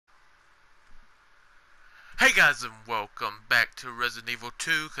Hey guys, and welcome back to Resident Evil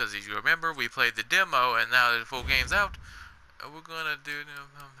 2, because as you remember, we played the demo, and now the full game's out. We're gonna do...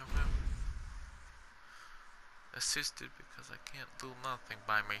 assisted, because I can't do nothing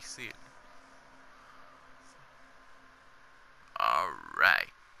by myself.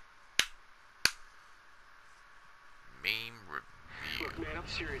 Alright. Meme review. Look, man, I'm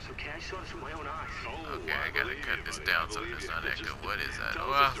serious, okay? I saw this with my own eyes. Okay, I gotta cut this down so there's not echo. What is that? Oh,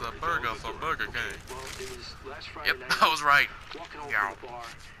 it's a burger from Burger King. Well, it was last Friday night. Yep, I was right. Walking home from the bar,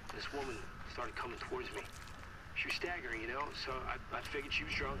 this woman started coming towards me. She was staggering, you know, so I figured she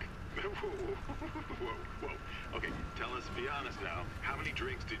was drunk. Whoa. Okay, tell us, be honest now. How many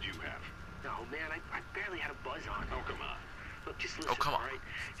drinks did you have? No, man, I barely had a buzz on. Oh, come on. Look, just listen, Oh, come on. all right?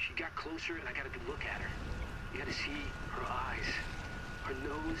 She got closer, and I got a good look at her. You gotta see her eyes, her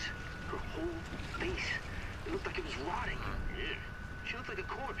nose, her whole face. It looked like it was rotting. Yeah. She looked like a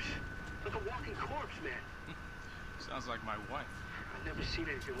corpse. Like a walking corpse, man. Sounds like my wife. I've never seen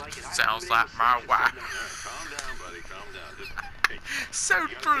anything like it. Sounds like my wife. Calm down, buddy. Calm down. Just, hey, So you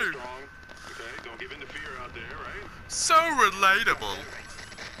gotta true. stay strong, okay? Don't give in to fear out there, right? So relatable.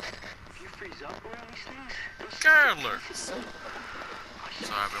 If you freeze up around these things, Careless. So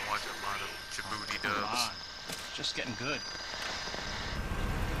I've been watching a lot of Djibouti Come dubs. on. Just getting good.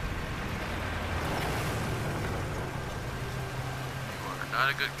 You are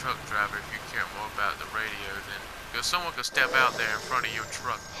not a good truck driver if you care more about the radio than... Because someone could step out there in front of your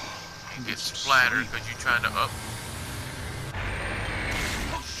truck and get splattered because you're trying to up...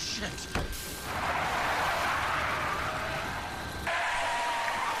 Oh, shit.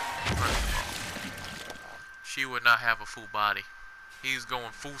 First of all, she would not have a full body. He's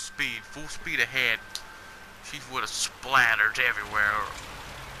going full speed ahead. She would have splattered everywhere.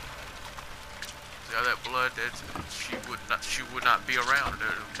 See all that blood? She would not be around. There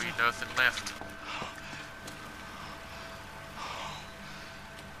would be nothing left.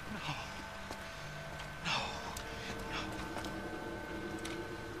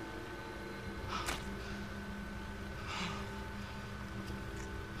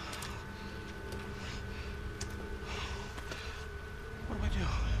 What do I do?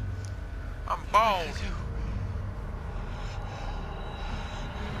 I'm bald.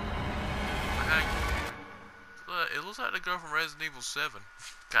 It looks like the girl from Resident Evil 7.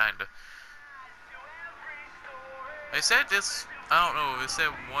 Kinda. They said this, I don't know, it said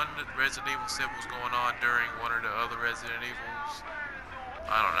one that Resident Evil 7 was going on during one of the other Resident Evils.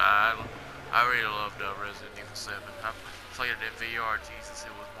 I don't know, I really loved Resident Evil 7. I played it in VR, Jesus,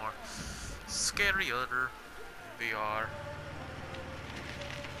 it was more scarier in VR.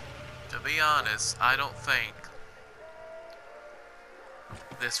 To be honest, I don't think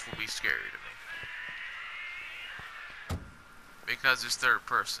this will be scary to me. Because it's third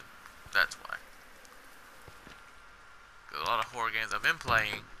person. That's why. 'Cause a lot of horror games I've been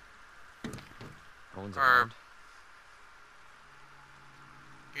playing are,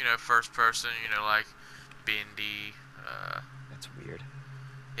 you know, first person, you know, like Bendy, That's weird.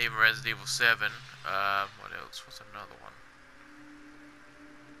 even Resident Evil 7, what else? What's another one?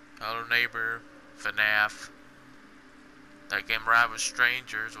 Hello Neighbor, FNAF, that game Ride with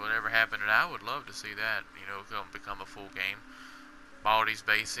Strangers, whatever happened, and I would love to see that, you know, become a full game. Baldi's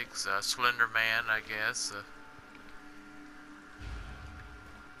Basics, Slender Man, I guess.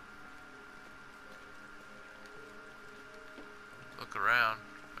 Look around.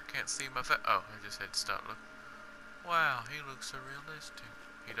 I can't see my face. Oh, I just had to stop. Look. Wow, he looks so realistic.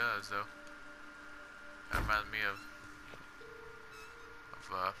 He does, though. That reminds me of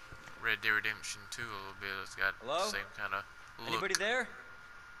Red Dead Redemption 2 a little bit. It's got Hello? the same kind of look. Anybody there?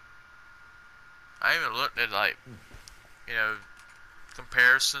 I even looked at, like, you know,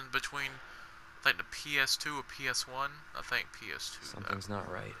 comparison between, like, the PS2 or PS1. I think PS2. Something's not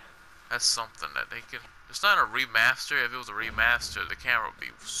right. That's something that they can... It's not a remaster. If it was a remaster, the camera would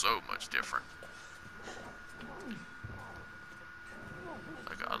be so much different.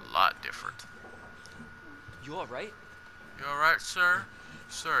 Like, a lot different. You alright? You alright, sir?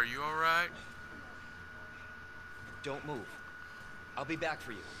 Sir, you alright? Don't move. I'll be back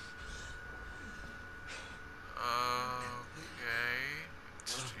for you. Okay.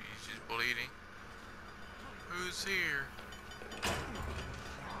 She's just bleeding. Who's here?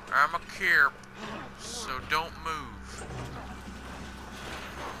 I'm a carp, so don't move.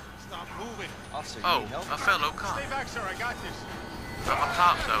 Stop moving. Officer, you Oh, need help? a fellow cop. Stay back, sir. I got this. I'm a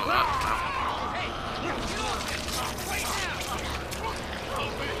cop, though.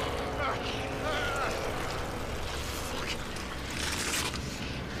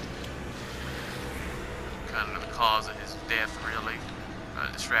 Kind of the cause of his death, really.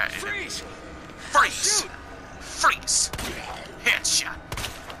 Distracted him. Freeze! Freeze! Freeze! Headshot!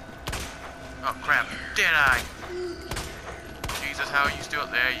 Oh crap, dead eye! Jesus, how are you still?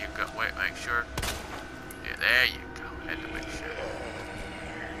 There you go. Wait, make sure. Yeah, there you go. Had to make sure.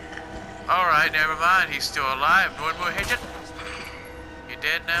 Alright, never mind. He's still alive. One more hit. You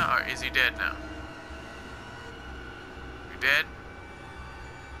dead now? Or is he dead now? You dead?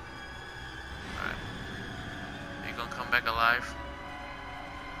 Alright. You gonna come back alive?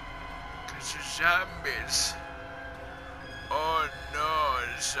 Cause the zombies. Oh no,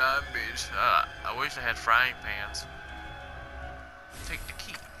 the zombies. I wish I had frying pans. Take the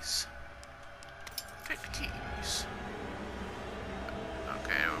keys. Take the keys.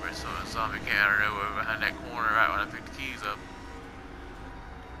 Okay, over so a zombie counter over behind that corner right when I picked the keys up.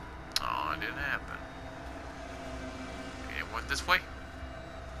 Oh, it didn't happen. It went this way.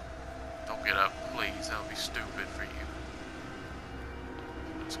 Don't get up, please. That'll be stupid for you.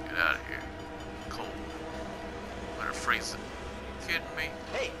 Let's get out of here. Cold. Better freeze it. You kidding me?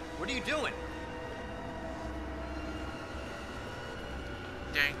 Hey, what are you doing?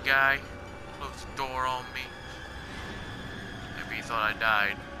 Dang guy. Closed the door on me. Maybe he thought I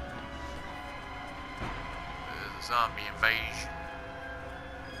died. There's a zombie invasion.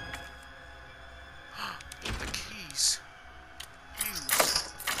 The keys. Use.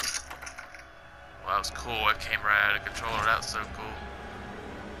 Well, that was cool. It came right out of the controller. That was so cool.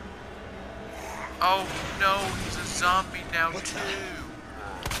 Oh no, he's a zombie now too.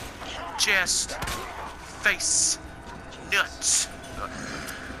 Chest, face, nuts.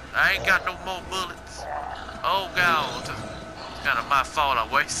 I ain't got no more bullets. Oh god, it's kind of my fault. I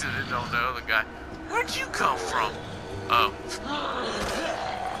wasted it on the other guy. Where'd you come from? Oh.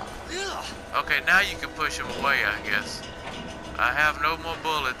 Okay, now you can push him away, I guess. I have no more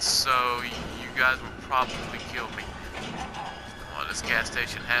bullets, so you guys will probably kill me. Well, this gas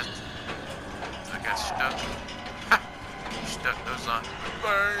station has. I got stuck. Ha! Stuck those on.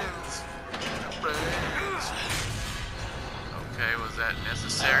 Burns. Burns. Okay, was that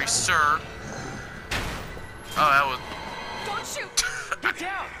necessary, sir? Oh, that was. Don't shoot! Get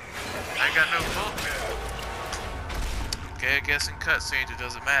down! I got no bullet. Okay, I guess in cutscenes it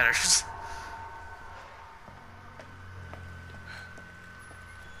doesn't matter.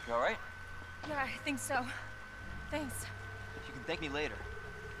 You alright? Yeah, I think so. Thanks. You can thank me later,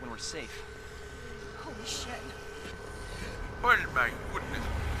 when we're safe. Holy shit. What is my goodness?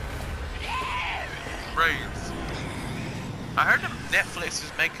 Brains. I heard that Netflix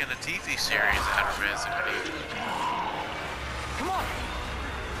is making a TV series out of Resident Evil. Come on!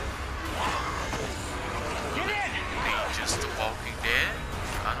 Get in! Ain't just The Walking Dead?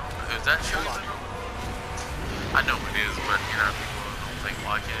 I don't know. Is that show? I know it is, but you know, people don't think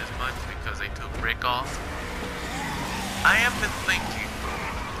watch it as much because they took Rick off. I have been thinking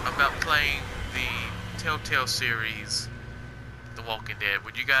about playing the Telltale series, The Walking Dead.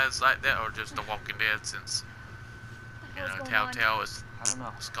 Would you guys like that, or just The Walking Dead since, you know, Telltale is I don't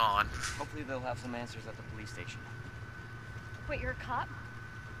know. gone? Hopefully they'll have some answers at the police station. Wait, you're a cop?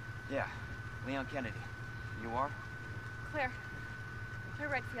 Yeah, Leon Kennedy. You are? Claire. Claire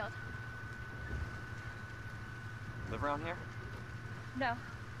Redfield. Live around here? No.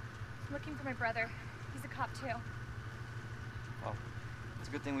 I'm looking for my brother. He's a cop too. Well, it's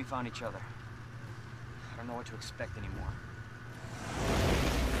a good thing we found each other. I don't know what to expect anymore.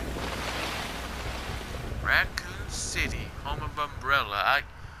 Raccoon City, home of Umbrella. I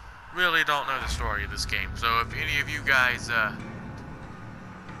really don't know the story of this game, so if any of you guys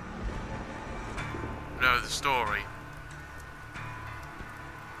know the story,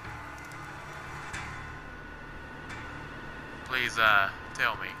 please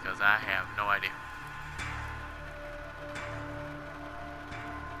tell me, because I have no idea.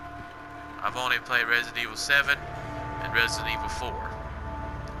 I've only played Resident Evil 7 and Resident Evil 4.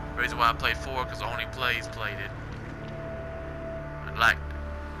 The reason why I played 4 because only played it and liked it.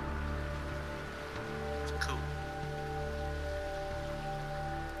 It's cool.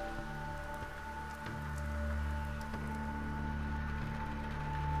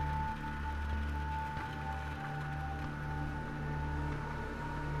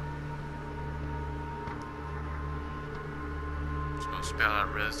 Just gonna spell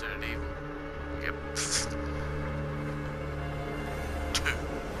out Resident Evil. Yep. 2.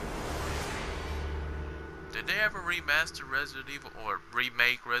 Did they ever remaster Resident Evil or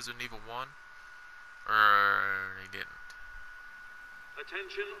remake Resident Evil 1? Or they didn't?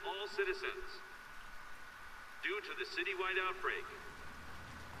 Attention all citizens. Due to the citywide outbreak,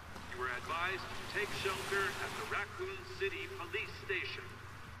 you are advised to take shelter at the Raccoon City Police Station.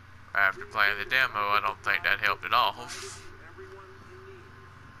 After playing the demo, I don't think that helped at all.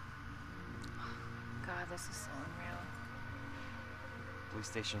 God, this is so unreal. Police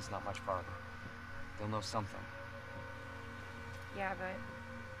station's not much farther. They'll know something. Yeah, but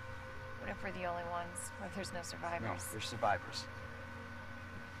what if we're the only ones? What if there's no survivors? No, there's survivors.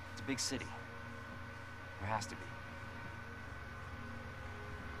 It's a big city. There has to be.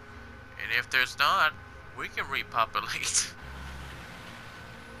 And if there's not, we can repopulate.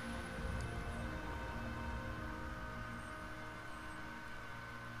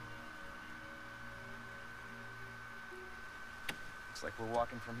 Looks like we're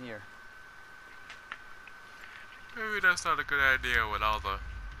walking from here. Maybe that's not a good idea with all the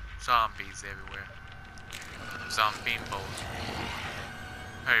zombies everywhere. Zombimbos.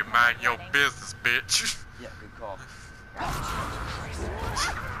 Hey, mind your business, bitch. Yeah, good call.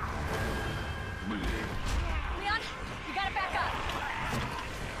 Leon, you gotta back up.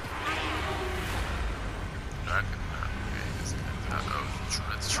 I can,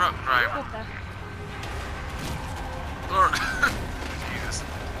 it's a truck driver. What the? Lord. Jesus.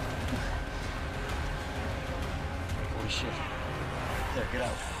 Holy shit. There, get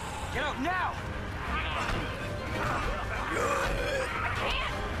out. Get out now! I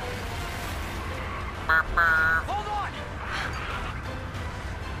can't. Burr, burr. Hold on!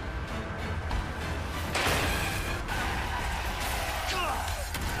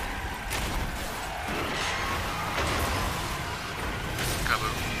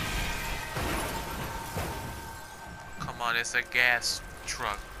 Kaboom. Come on, it's a gas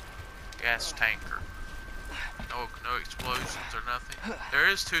truck. Gas tanker. No explosions or nothing. There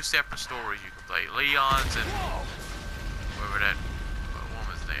is 2 separate stories you can play. Leon's and whatever that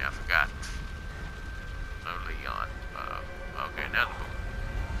woman's name, I forgot. No, Leon. Okay, another one.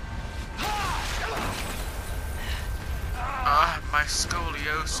 My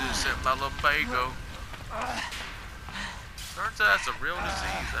scoliosis and my lumbago. Turns out that's a real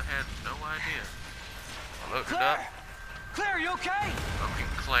disease. I had no idea. I looked it up. Claire, you okay? Okay,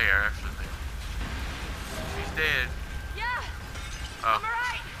 Claire, actually. She's dead. Yeah, Oh, I'm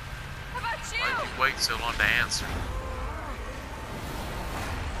alright. How about why'd you? you wait so long to answer?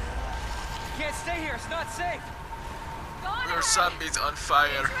 Can't stay here, it's not safe. Go on There are ahead. zombies on fire.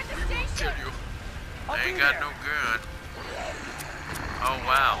 Meet you at the We will kill station. you. I'll They be ain't got there. no gun. Oh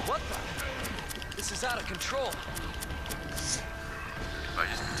wow. What the? This is out of control. If I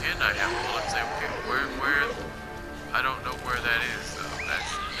just pretend I have bullets, they will kill. Where? I don't know where that is. Though.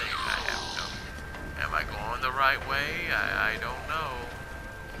 That's the thing. I have no. Am I going the right way? I don't know.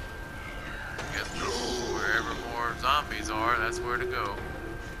 I guess wherever more zombies are, that's where to go.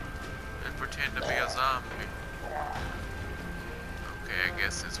 And pretend to be a zombie. Okay, I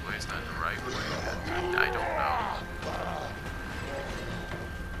guess this way's not the right way. I don't know.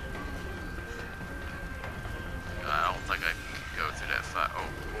 I don't think I can go through that fire. Oh,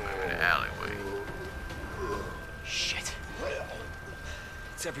 maybe the alleyway. Shit.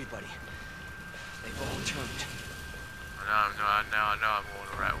 It's everybody. They've all turned. Now I know I'm going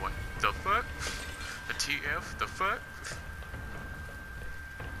the right way. The fuck? The TF? The fuck?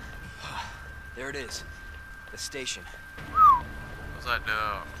 There it is. The station. Was that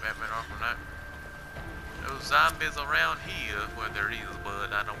the Batman Arkham Knight? Those zombies around here, where there is,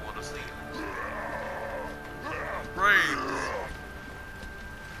 but I don't want to see them. Brains!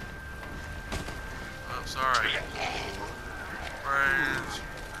 I'm sorry. Brains.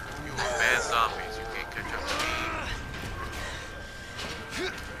 You are bad zombies. You can't catch up to me.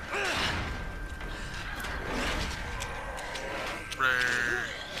 Brains.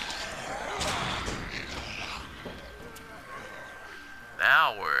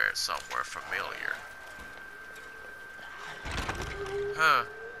 Now we're somewhere familiar. Huh.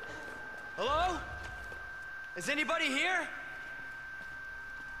 Hello? Is anybody here?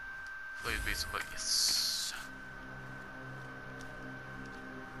 Please be somebody. Yes.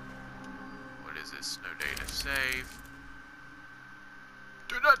 What is this? No data save.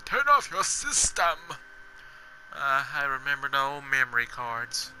 Do not turn off your system. I remember the old memory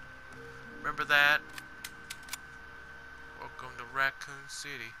cards. Remember that? Welcome to Raccoon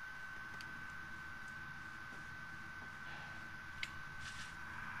City.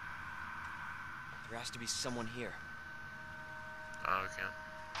 There has to be someone here. Okay.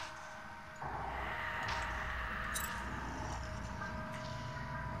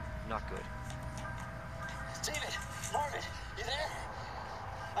 Not good. David, Marvin, you there?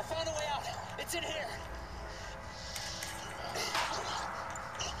 I found a way out. It's in here.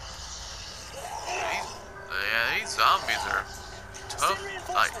 These zombies are tough.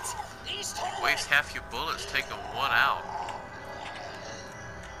 Send Like, reinforcements. East hallway. waste half your bullets, taking one out.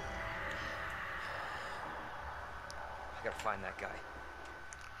 I gotta find that guy.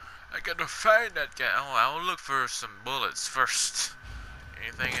 I gotta find that guy. Oh, I'll look for some bullets first.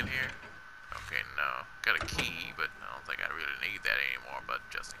 Anything in here? Okay, no. Got a key, but I don't think I really need that anymore, but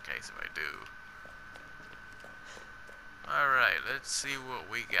just in case if I do. Alright, let's see what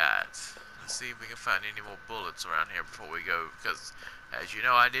we got. Let's see if we can find any more bullets around here before we go, because, as you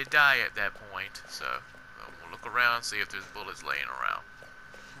know, I did die at that point, so we'll look around, see if there's bullets laying around.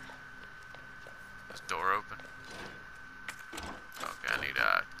 Is this door open? Okay, I need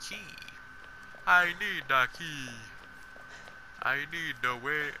a key. I need the key. I need the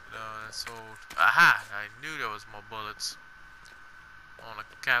way. No, that's old. Aha! I knew there was more bullets. On the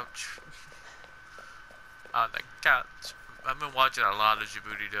couch. On the couch. I've been watching a lot of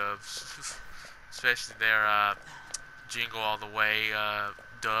Djibouti dubs. Especially their Jingle All the Way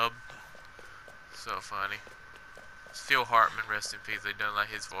dub. So funny. Phil Hartman, rest in peace. They done like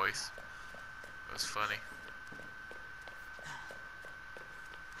his voice. It was funny.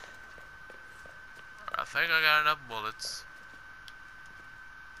 I think I got enough bullets.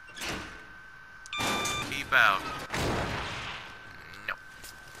 Keep out. No.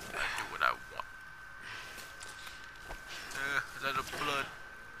 I do what I want. Is that a blood?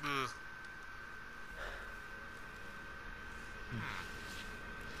 Ugh.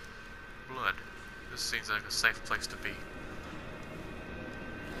 Blood. This seems like a safe place to be.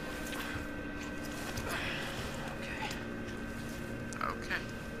 Okay.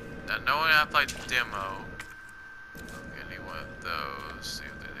 Now knowing I played the demo, get any one of those. See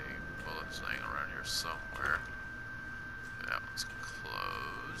if there's any bullets laying around here somewhere. That one's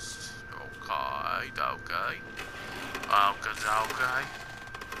closed. Okay, okay. Okay.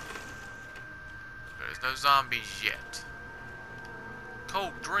 There's no zombies yet.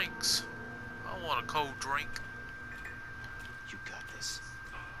 Cold drinks. I want a cold drink. You got this.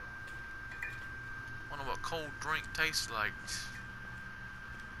 Wonder what cold drink tastes like.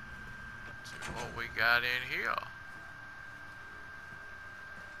 See what we got in here.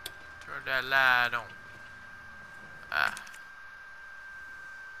 Turn that light on. Ah.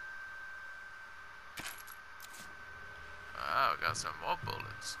 Oh, got some more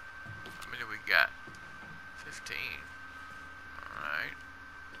bullets. How many we got? 15. Alright.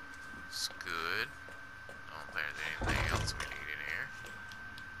 It's good. I don't think there's anything else we need in here.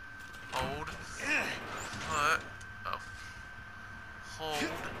 Hold. What? Oh.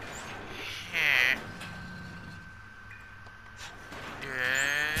 Hold. Yeah.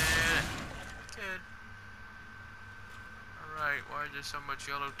 Yeah. Good. Alright, why is there so much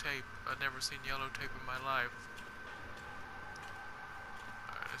yellow tape? I've never seen yellow tape in my life.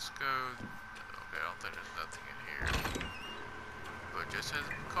 Alright, let's go. Okay, I don't think there's nothing in here. But just as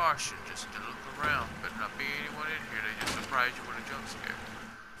a precaution, just to look around. Better not be anyone in here. They just surprise you with a jump scare.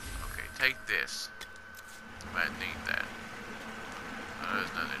 Okay, take this. Might need that. No,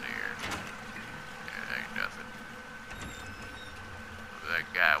 there's nothing here. Yeah, there ain't nothing. That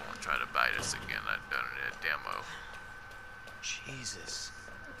guy won't try to bite us again. I've done it at demo. Jesus.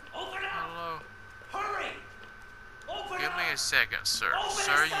 Open up! Hello. Hurry! Open Give up! me a second, sir. Open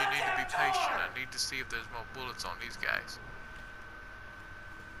Sir, this you need to be goddamn patient. door! I need to see if there's more bullets on these guys.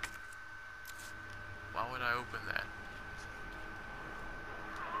 Why would I open that?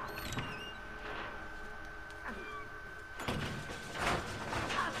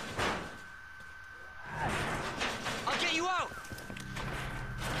 I'll get you out.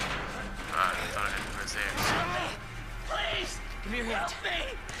 Alright, I thought I had to press X. Please! Give me your hand. Help me!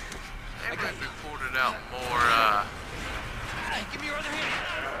 Maybe if we pulled it out more, Give me your other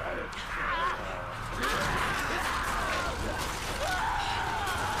hand.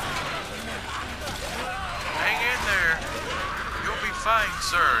 hang in there. You'll be fine,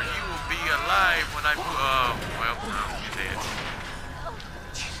 sir. You will be alive when I pull. Oh, well, no, you're dead.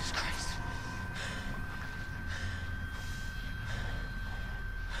 Jesus Christ.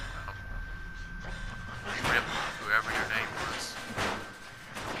 Rip, whoever your name was.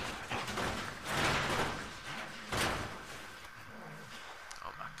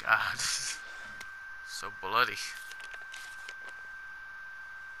 Oh my God. So bloody.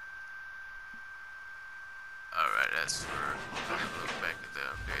 Alright, that's for. Look back at the.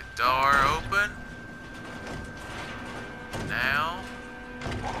 Okay, door open. Now.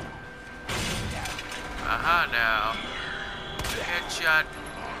 Aha, now. Headshot.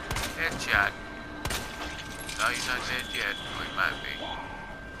 Headshot. No, he's not dead yet. Oh, he might be.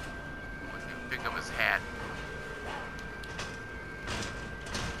 Wish we could pick up his hat.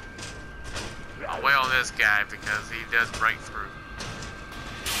 I'll wait on this guy because he does break through.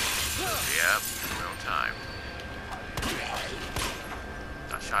 Yep, real time.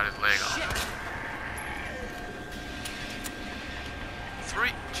 I shot his leg off. 3.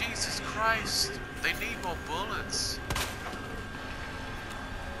 Jesus Christ. They need more bullets.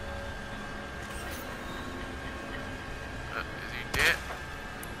 Is he dead?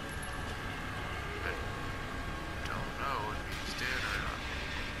 I don't know if he's dead or not.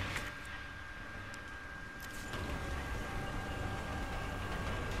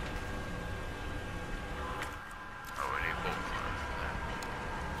 Oh, we need bolt cutters for that.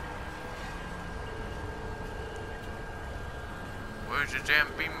 Where's your damn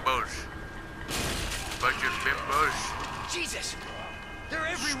bimbos? Bunch of bimbos. Jesus! They're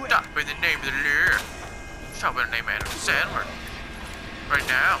everywhere! Stop in the name of the Lord. Stop in the name of Adam Sandler. Right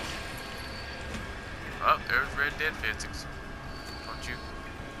now. Oh, there's Red Dead physics. Don't you?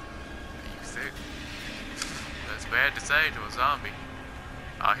 Are you sick? That's bad to say to a zombie.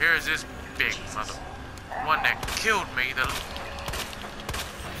 Oh, here's this big mother. One that killed me. The.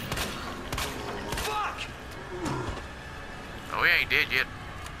 Fuck! Oh, he ain't dead yet.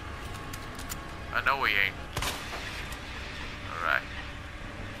 I know he ain't. Alright.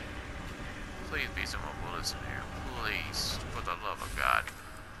 Please be some more bullets in here. Please. For the love of God.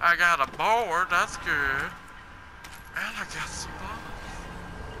 I got a board. That's good. And I got some bullets.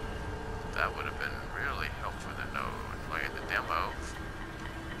 That would have been really helpful to know when playing the demo.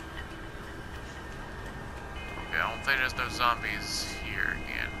 Okay, I don't think there's no zombies here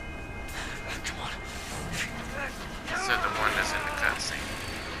again. Come on. Except the one that's in the cutscene.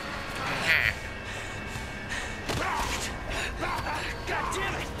 Yeah. God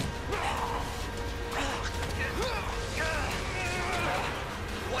damn it!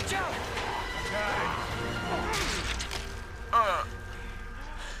 Watch out!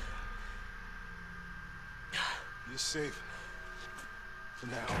 You're safe. For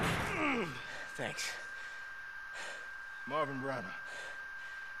now. Thanks. Marvin Browner.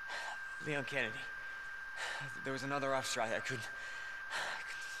 Leon Kennedy. There was another off strike. I couldn't.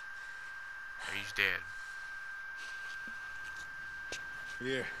 He's dead.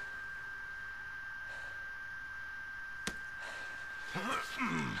 Here.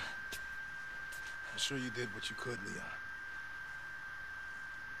 I'm sure you did what you could, Leon.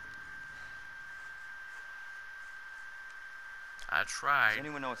 I tried. Does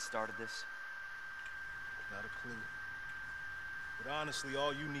anyone know what started this? Not a clue. But honestly,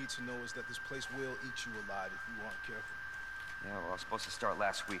 all you need to know is that this place will eat you alive if you aren't careful. Yeah, well, I was supposed to start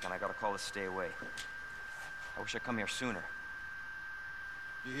last week, and I got a call to stay away. I wish I'd come here sooner.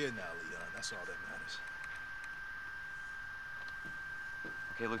 You're here now, Leon. That's all that matters.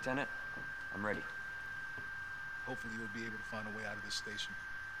 Okay, Lieutenant? I'm ready. Hopefully you'll be able to find a way out of this station.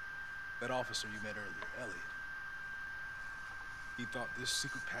 That officer you met earlier, Elliot. He thought this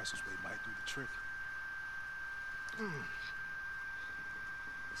secret passageway might do the trick.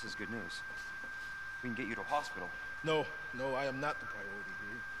 This is good news. We can get you to a hospital. No, I am not the priority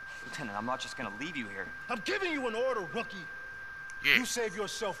here. Lieutenant, I'm not just gonna leave you here. I'm giving you an order, rookie. Yeah. You save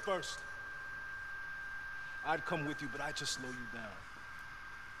yourself first. I'd come with you, but I'd just slow you down.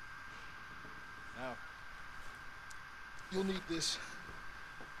 Now, you'll need this.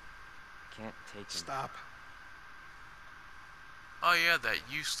 Can't take him. Stop. Oh yeah, that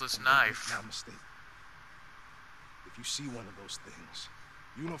useless And don't make knife. no mistake. If you see one of those things,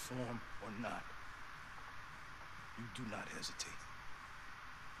 uniform or not, you do not hesitate.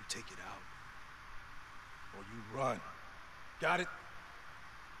 You take it out, or you run. Got it?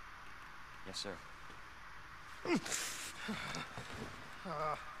 Yes, sir. When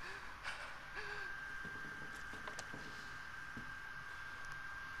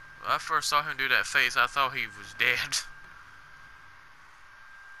I first saw him do that face, I thought he was dead.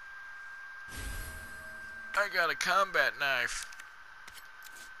 I got a combat knife.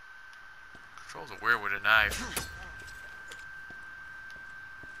 Controls are weird with a knife.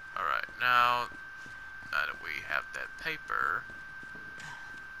 Alright, now that we have that paper,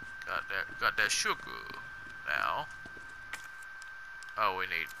 got that sugar now. Oh, we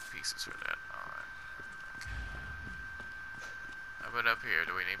need pieces for that. Alright. How about up here?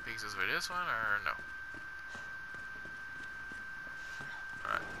 Do we need pieces for this one or no?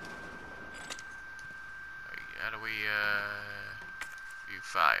 Alright. How do we view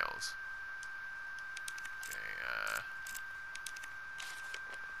files?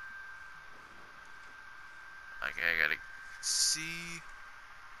 Okay, I gotta see.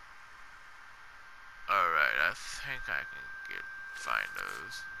 Alright, I think I can find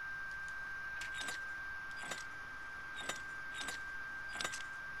those.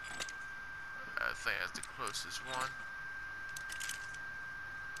 I think that's the closest one.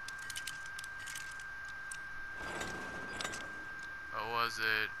 Or was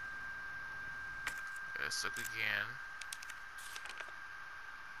it? Let's look again.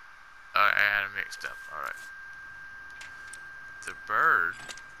 I had it mixed up. Alright. The bird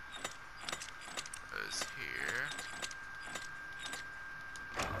is here.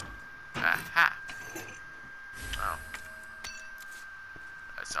 Aha! Oh.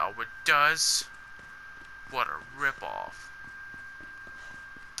 That's all it does. What a ripoff.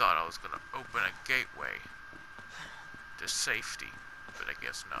 Thought I was gonna open a gateway to safety, but I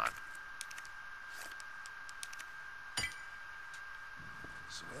guess not.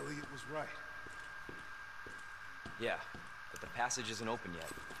 So Elliot was right. Yeah, but the passage isn't open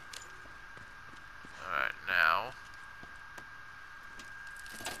yet. Alright, now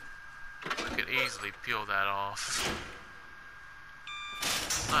I could easily peel that off.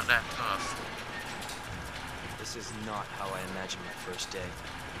 Not that tough. This is not how I imagined my first day.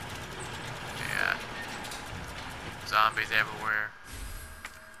 Yeah. Zombies everywhere.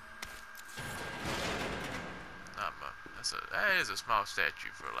 That is a small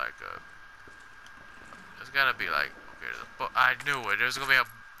statue for like a. There's gotta be like. Okay, I knew it. There's gonna be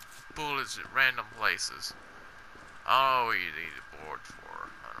bullets at random places. Oh, you need a board for.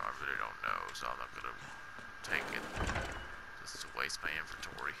 I really don't know, so I'm not gonna take it. Just to waste my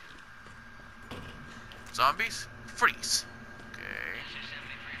inventory. Zombies? Freeze. Okay.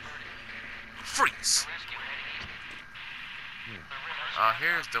 Freeze.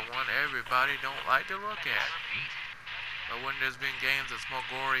 Here's the one everybody don't like to look at. But when there's been games that's more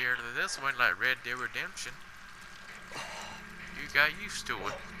gorier than this one, like Red Dead Redemption, you got used to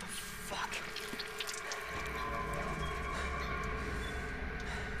it. Fuck.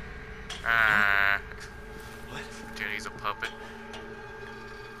 What? Jenny's a puppet.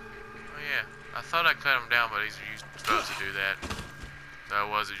 Oh yeah, I thought I cut him down, but he's supposed to do that. So it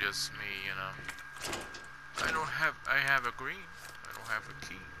wasn't just me, you know. I have a green. I don't have a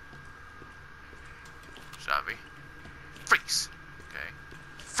key. Zombie. Freeze. Okay.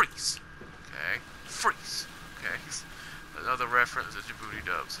 Freeze. Okay. Freeze. Okay. Another reference to Djibouti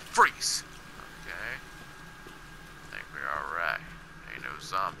dubs. Freeze. Okay. I think we're alright. Ain't no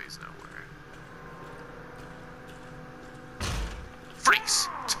zombies nowhere. Freeze.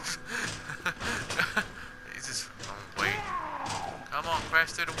 He's just wait. Come on,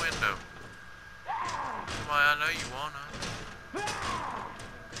 crash through the window. Come on, I know you wanna.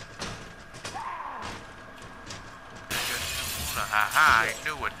 Ha, I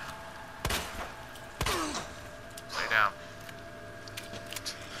knew it. Stay down.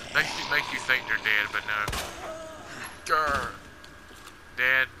 Make you think they're dead, but no. Grr.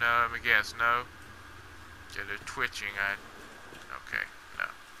 Dead? No, let me guess. No. Yeah, they're twitching. Okay, no.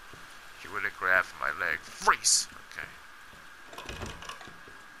 She would have grabbed my leg. Freeze! Okay.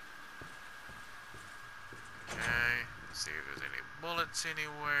 Okay. Let's see if there's any bullets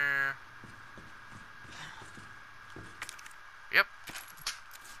anywhere. Yep.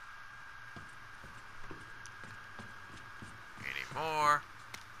 Any more?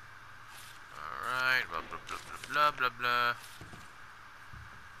 Alright, blah blah blah blah blah blah.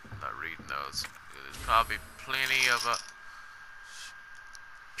 I'm not reading those. There's probably plenty of a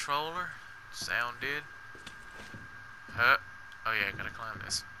controller. Sound did. Huh? Oh yeah, I gotta climb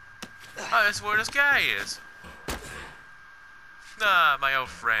this. Oh, that's where this guy is. Ah, my old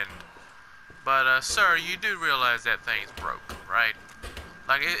friend. But, sir, you do realize that thing's broken, right?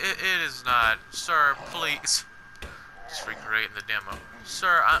 Like, it is not. Sir, please. Just recreating the demo.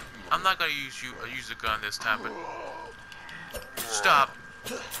 Sir, I'm not gonna use a gun this time, but stop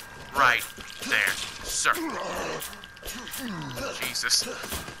right there, sir. Jesus.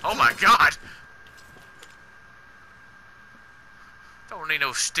 Oh my God. Don't need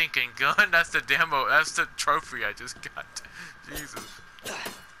no stinking gun. That's the demo. That's the trophy I just got. Jesus.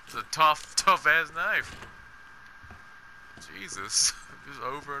 It's a tough ass knife. Jesus. Just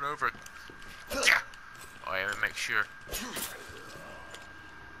over and over. Yeah. Oh, yeah, let me make sure.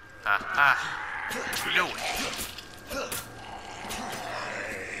 Knew it.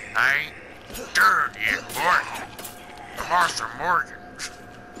 I ain't done yet, boy. I'm Arthur Morgan.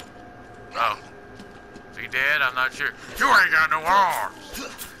 Oh. Is he dead? I'm not sure. You ain't got no arms.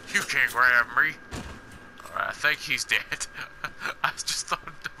 You can't grab me. Alright, I think he's dead. I just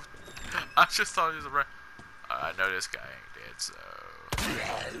thought he was around. I know this guy ain't dead, so.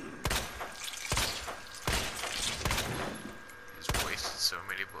 Just wasted so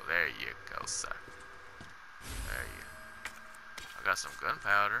many bullets. There you go, sir. There you go. I got some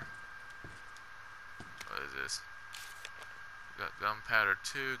gunpowder. What is this? Got gunpowder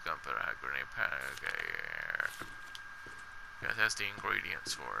 2, gunpowder high grenade powder. Okay, yeah. Guess that's the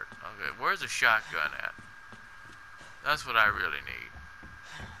ingredients for it. Okay, where's the shotgun at? That's what I really need.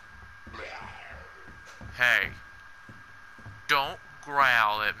 Hey, don't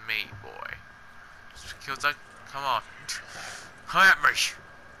growl at me, boy. Just because I... Come on. Hurt me.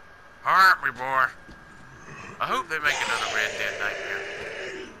 Hurt me, boy. I hope they make another Red Dead Nightmare.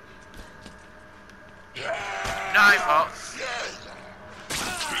 Knife! Oh.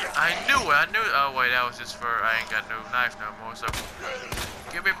 I knew it. Oh, wait, that was just for... I ain't got no knife no more, so...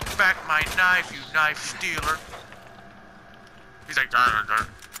 Give me back my knife, you knife stealer. He's like...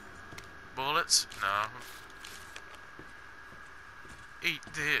 Bullets? No. Eat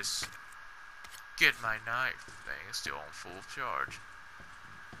this. Get my knife thing. It's still on full charge.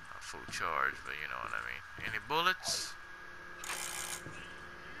 Not full charge, but you know what I mean. Any bullets?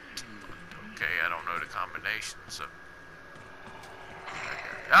 Okay, I don't know the combination, so...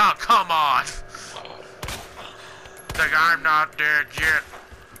 Oh, come on! Like I'm not dead yet.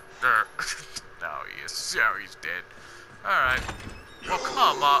 No, he is. Yeah, he's dead. Alright. Well,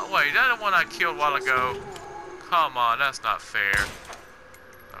 come on. Wait, that the one I killed a while ago. Come on, that's not fair.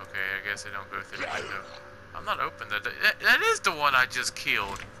 Okay, I guess they don't go through the window. I'm not open. That is the one I just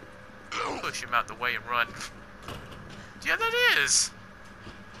killed. Push him out the way and run. Yeah, that is.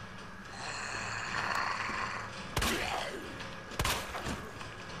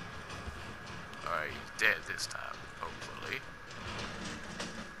 Alright, he's dead this time, hopefully.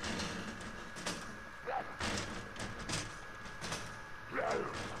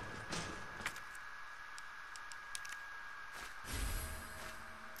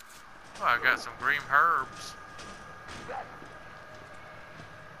 Oh, I got some green herbs.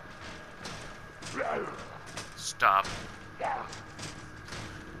 Stop. Gonna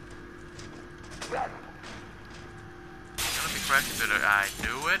be crashing through the... I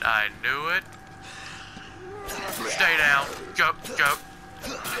knew it. I knew it. Stay down. Go. Go.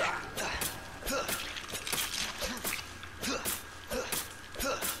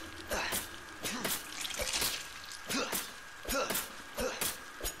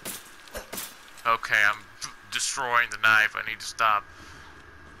 Okay, I'm destroying the knife. I need to stop.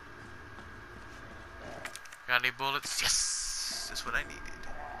 Got any bullets? Yes! That's what I needed.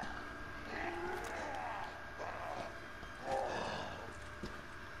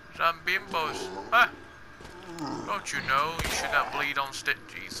 Some bimbos. Huh? Don't you know you should not bleed on stick?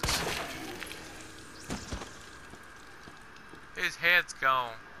 Jesus. His head's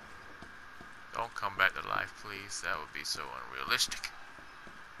gone. Don't come back to life, please. That would be so unrealistic.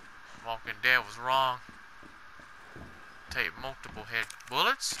 Walking Dead was wrong. Take multiple head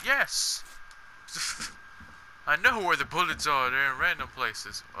bullets? Yes! I know where the bullets are. They're in random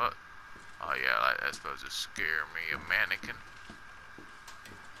places. Oh yeah, that's supposed to scare me. A mannequin.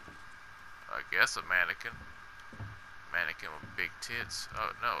 I guess a mannequin. Mannequin with big tits.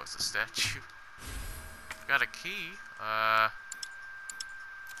 Oh no, it's a statue. Got a key. I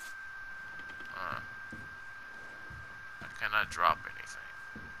cannot drop anything.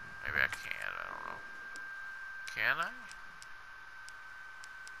 Maybe I can. I don't know. Can I?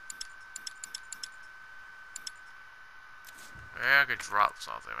 Maybe I could drop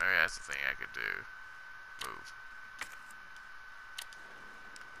something. Maybe that's the thing I could do. Move.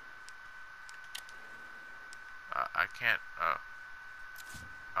 I can't,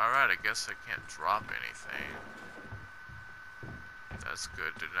 alright, I guess I can't drop anything. That's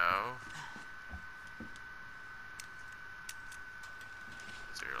good to know.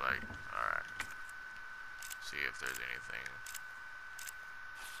 So you're like, alright. See if there's anything.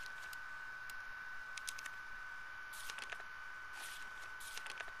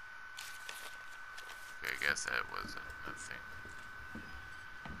 Okay, I guess that was nothing.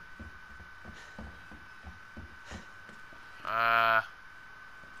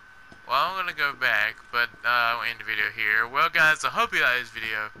 Well, I'm gonna go back, but I'll end the video here. Well, guys, I hope you liked this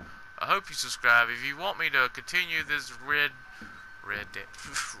video. I hope you subscribe. If you want me to continue this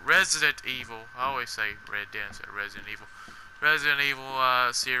Resident Evil, I always say Red Dead instead of Resident Evil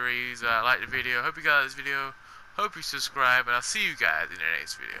series. Like the video. Hope you got this video. Hope you subscribe, and I'll see you guys in the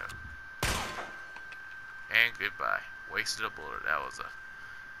next video. And goodbye. Wasted a bullet. That was a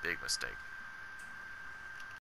big mistake.